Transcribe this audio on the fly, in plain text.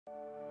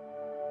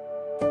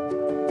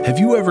Have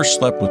you ever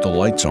slept with the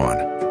lights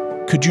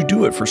on? Could you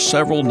do it for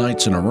several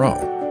nights in a row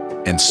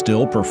and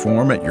still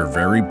perform at your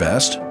very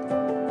best?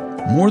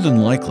 More than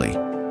likely,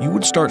 you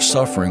would start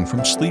suffering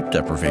from sleep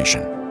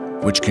deprivation,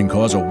 which can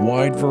cause a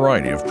wide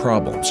variety of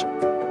problems.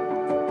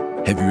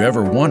 Have you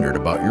ever wondered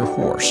about your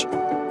horse?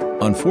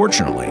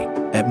 Unfortunately,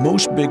 at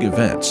most big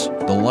events,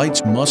 the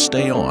lights must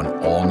stay on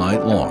all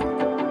night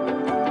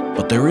long.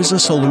 But there is a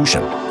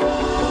solution.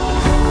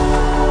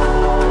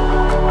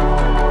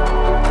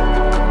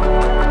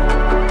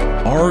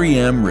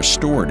 REM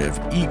Restorative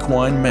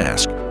Equine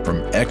Mask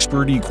from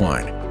Xpert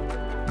Equine.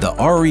 The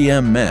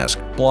REM Mask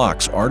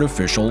blocks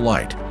artificial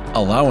light,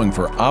 allowing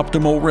for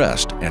optimal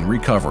rest and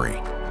recovery,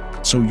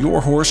 so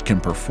your horse can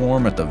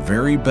perform at the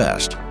very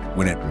best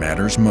when it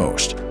matters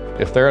most.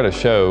 If they're at a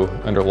show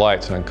under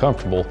lights and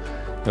uncomfortable,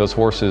 those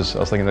horses, I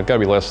was thinking they've got to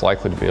be less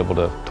likely to be able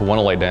to want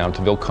to lay down,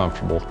 to feel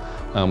comfortable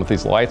with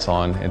these lights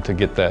on and to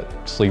get that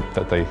sleep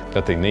that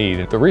they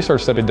need. The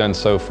research that they've done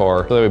so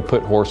far, they would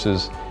put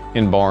horses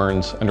in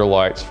barns under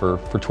lights for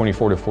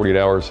 24 to 48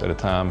 hours at a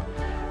time,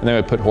 and they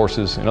would put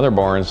horses in other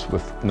barns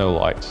with no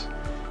lights.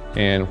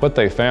 And what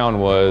they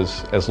found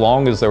was, as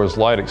long as there was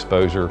light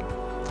exposure,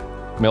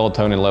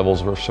 melatonin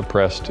levels were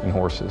suppressed in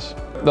horses.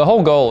 The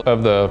whole goal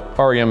of the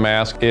REM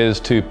mask is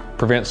to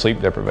prevent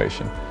sleep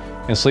deprivation.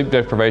 And sleep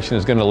deprivation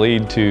is going to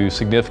lead to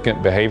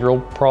significant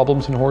behavioral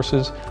problems in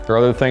horses. There are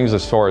other things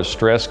as far as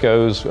stress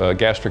goes,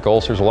 gastric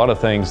ulcers, a lot of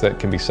things that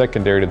can be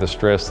secondary to the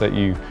stress that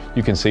you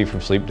can see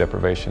from sleep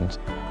deprivations.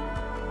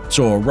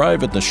 So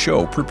arrive at the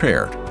show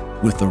prepared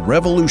with the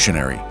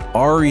revolutionary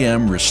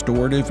REM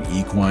Restorative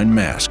Equine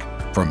Mask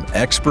from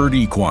Xpert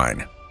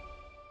Equine.